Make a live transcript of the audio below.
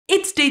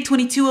day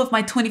 22 of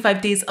my 25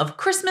 days of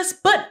Christmas,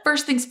 but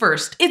first things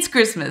first, it's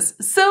Christmas.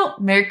 So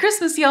Merry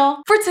Christmas,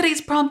 y'all. For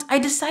today's prompt, I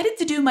decided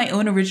to do my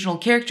own original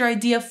character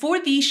idea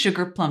for the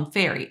Sugar Plum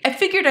Fairy. I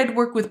figured I'd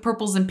work with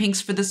purples and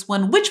pinks for this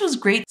one, which was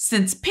great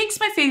since pink's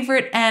my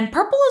favorite and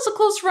purple is a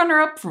close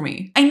runner-up for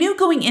me. I knew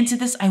going into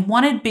this I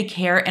wanted big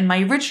hair, and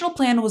my original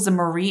plan was a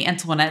Marie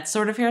Antoinette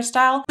sort of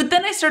hairstyle, but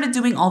then I started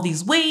doing all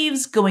these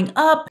waves, going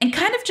up, and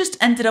kind of just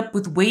ended up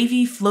with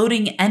wavy,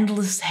 floating,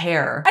 endless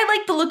hair. I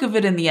like the look of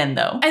it in the end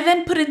though. I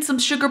then put in some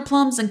sugar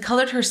plums and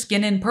colored her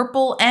skin in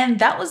purple, and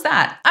that was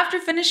that. After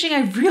finishing,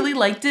 I really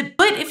liked it,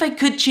 but if I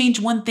could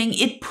change one thing,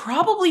 it'd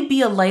probably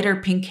be a lighter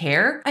pink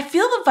hair. I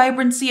feel the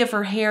vibrancy of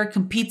her hair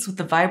competes with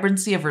the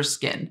vibrancy of her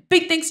skin.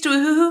 Big thanks to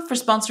Ohuhu for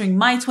sponsoring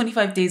my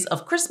 25 days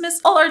of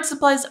Christmas. All art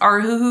supplies are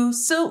Ohuhu,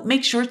 so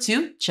make sure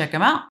to check them out.